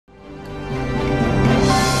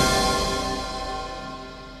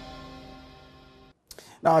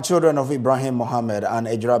Now, children of Ibrahim Mohammed, an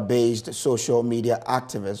EJURA-based social media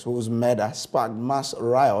activist whose murder sparked mass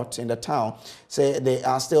riot in the town, say they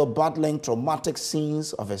are still battling traumatic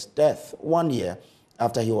scenes of his death 1 year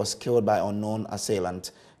after he was killed by unknown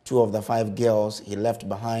assailant. 2 of the 5 girls he left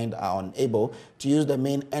behind are unable to use the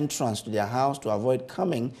main entrance to their house to avoid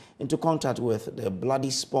coming into contact with the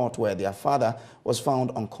bloody spot where their father was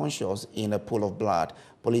found unconscious in a pool of blood.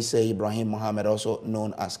 Police say Ibrahim Mohammed, also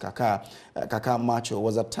known as Kaaka, Macho,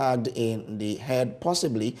 was attacked in the head,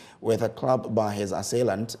 possibly with a club by his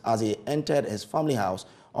assailant as he entered his family house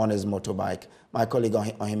on his motorbike. My colleague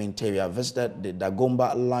Ohiming Teria visited the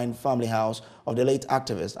Dagomba Line family house of the late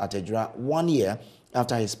activist at EJURA 1 year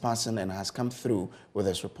after his passing and has come through with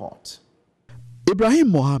his report.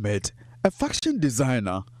 Ibrahim Mohammed, a fashion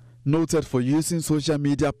designer noted for using social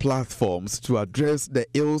media platforms to address the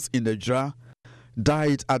ills in EJURA,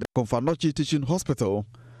 died at the Konfanochi Teaching Hospital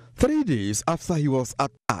 3 days after he was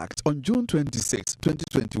attacked on June 26,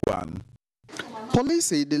 2021. Police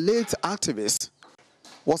say the late activist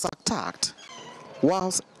was attacked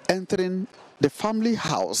whilst entering the family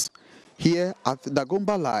house here at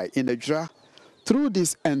Dagomba Line in EJURA through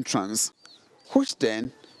this entrance, which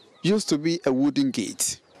then used to be a wooden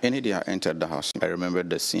gate. Any day I entered the house, I remember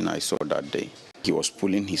the scene I saw that day. He was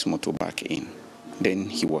pulling his motorbike in. Then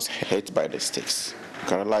he was hit by the sticks. You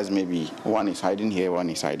can realize maybe one is hiding here,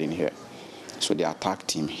 one is hiding here. So they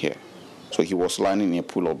attacked him here. So he was lying in a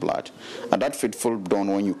pool of blood. At that fateful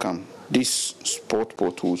dawn when you come, this sport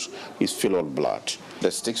potholes is full of blood.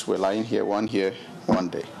 The sticks were lying here, one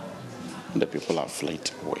day. The people have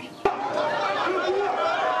fled away.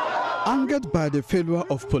 Angered by the failure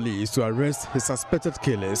of police to arrest his suspected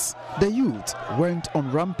killers, the youth went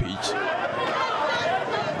on rampage,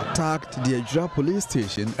 attacked the EJURA police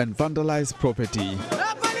station and vandalized property.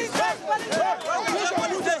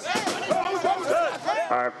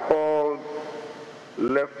 I called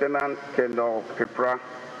Lieutenant Colonel Pipra,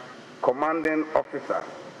 commanding officer,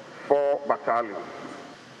 4 Battalion,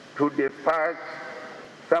 to dispatch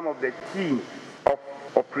some of the teams of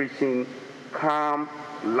Operation Calm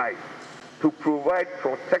Light to provide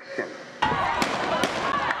protection.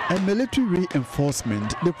 A military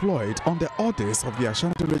reinforcement deployed on the orders of the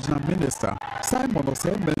Ashanti Regional Minister Simon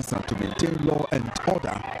Osei-Mensah to maintain law and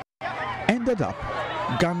order ended up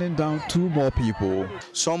gunning down 2 more people.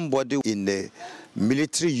 Somebody in the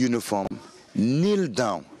military uniform kneeled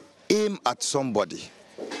down, aimed at somebody,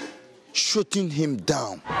 shooting him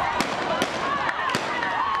down.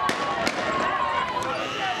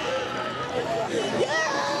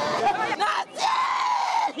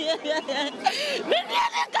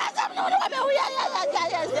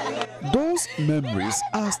 Those memories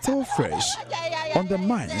are still fresh on the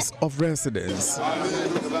minds of residents.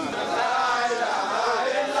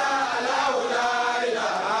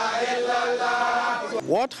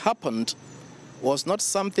 What happened was not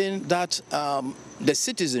something that the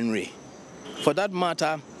citizenry, for that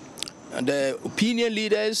matter, the opinion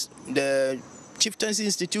leaders, the chieftaincy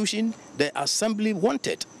institution, the assembly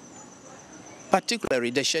wanted, particularly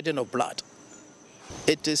the shedding of blood.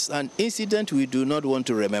 It is an incident we do not want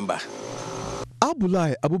to remember.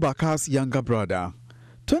 Abulai Abubakar's younger brother,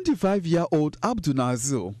 25-year-old Abdul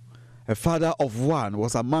Nazil, a father of 1,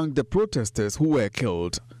 was among the protesters who were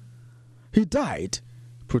killed. He died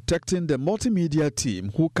protecting the multimedia team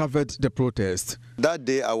who covered the protest. That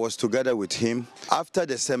day I was together with him. After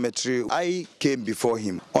the cemetery, I came before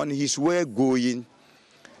him. On his way going,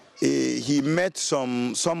 he met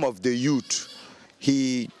some of the youth.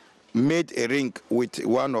 He made a ring with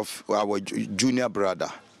one of our junior brother,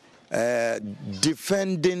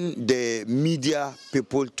 defending the media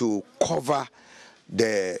people to cover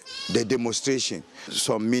the demonstration.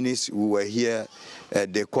 Some minutes we were here,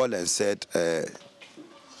 they called and said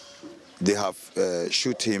they have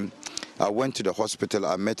shot him. I went to the hospital,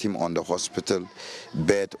 I met him on the hospital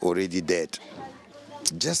bed, already dead.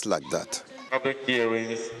 Just like that.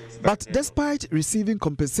 But despite receiving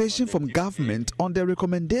compensation from government on the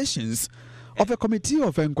recommendations of a committee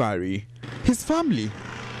of inquiry, his family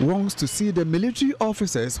wants to see the military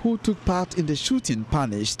officers who took part in the shooting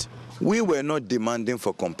punished. We were not demanding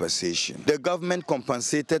for compensation. The government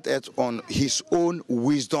compensated us on his own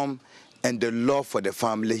wisdom and the love for the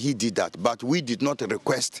family. He did that, but we did not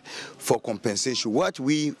request for compensation. What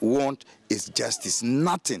we want is justice,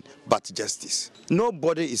 nothing but justice.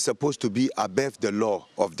 Nobody is supposed to be above the law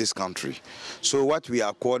of this country. So what we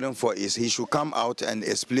are calling for is he should come out and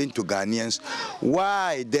explain to Ghanaians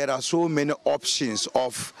why there are so many options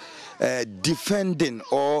of defending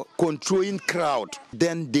or controlling crowd.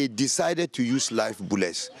 Then they decided to use live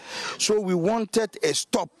bullets. So we wanted a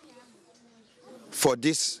stop for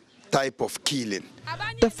this type of killing.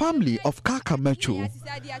 The family of Kaaka,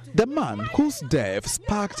 the man whose death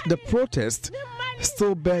sparked the protest,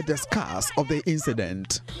 still bear the scars of the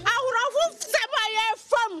incident.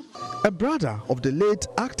 A brother of the late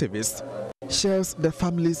activist shares the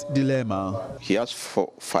family's dilemma. He has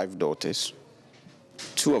 5 daughters.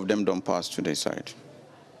 2 of them don't pass to their side.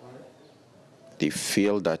 They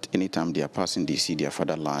feel that anytime they are passing, they see their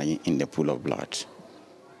father lying in the pool of blood.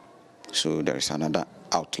 So there is another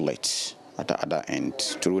outlet at the other end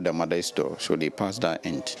through the mother's door. So they pass that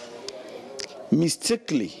end.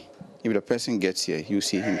 Mistakenly, if the person gets here, you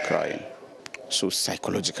see him crying. So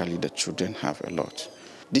psychologically, the children have a lot.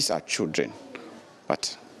 These are children,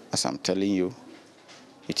 but as I'm telling you,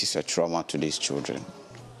 it is a trauma to these children.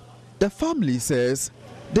 The family says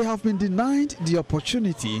they have been denied the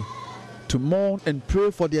opportunity to mourn and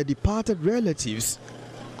pray for their departed relatives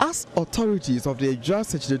as authorities of the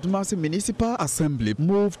EJURA Municipal Assembly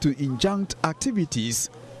move to injunct activities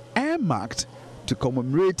earmarked to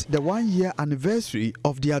commemorate the 1-year anniversary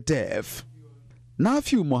of their death.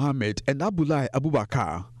 Nafiu Mohammed and Abulai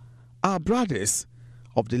Abubakar are brothers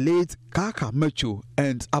of the late Kaaka Mechu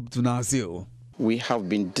and Abdul Nazil. We have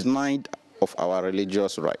been denied of our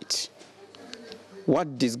religious rights.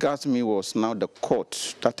 What disgusts me was now the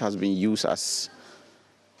court that has been used as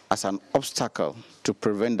an obstacle to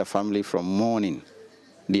prevent the family from mourning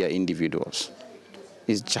their individuals.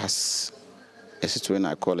 It's just a situation,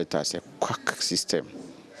 I call it as a quack system.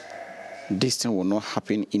 This thing will not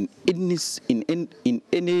happen in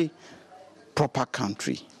any proper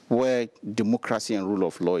country where democracy and rule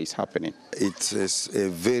of law is happening. It is a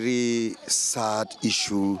very sad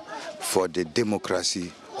issue for the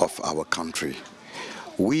democracy of our country.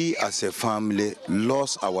 We as a family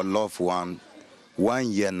lost our loved one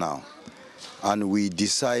 1 year now, and we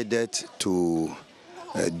decided to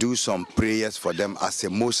do some prayers for them as a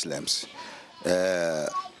Muslims,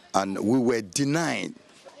 and we were denied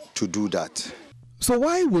to do that. So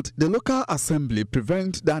why would the local assembly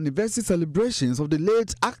prevent the anniversary celebrations of the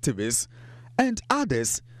late activists and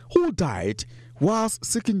others who died whilst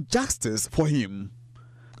seeking justice for him?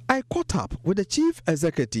 I caught up with the chief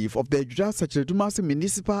executive of the EJURA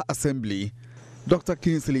Municipal Assembly, Dr.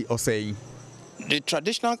 Kingsley Osei. The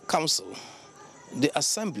traditional council, the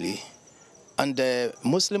assembly, and the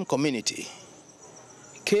Muslim community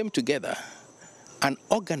came together and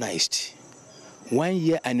organized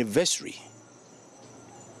 1-year anniversary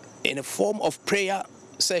in a form of prayer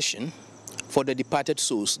session for the departed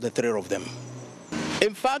souls, the 3 of them.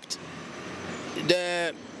 In fact,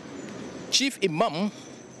 the chief imam,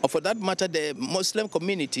 or for that matter, the Muslim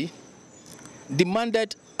community,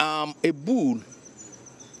 demanded a bull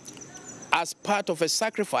as part of a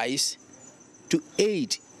sacrifice to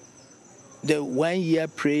aid the 1-year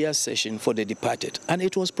prayer session for the departed, and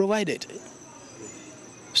it was provided.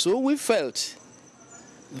 So we felt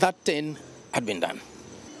that thing had been done.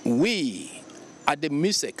 We at the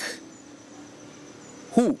MISEC,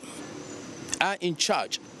 who are in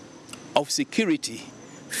charge of security,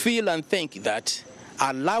 feel and think that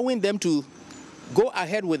allowing them to go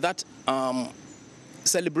ahead with that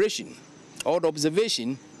celebration or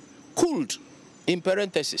observation could, in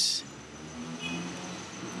parenthesis,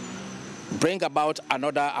 bring about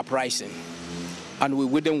another uprising, and we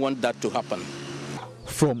wouldn't want that to happen.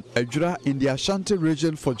 From EJURA in the Ashanti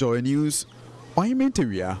region for JoyNews, I'm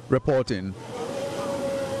Interia reporting.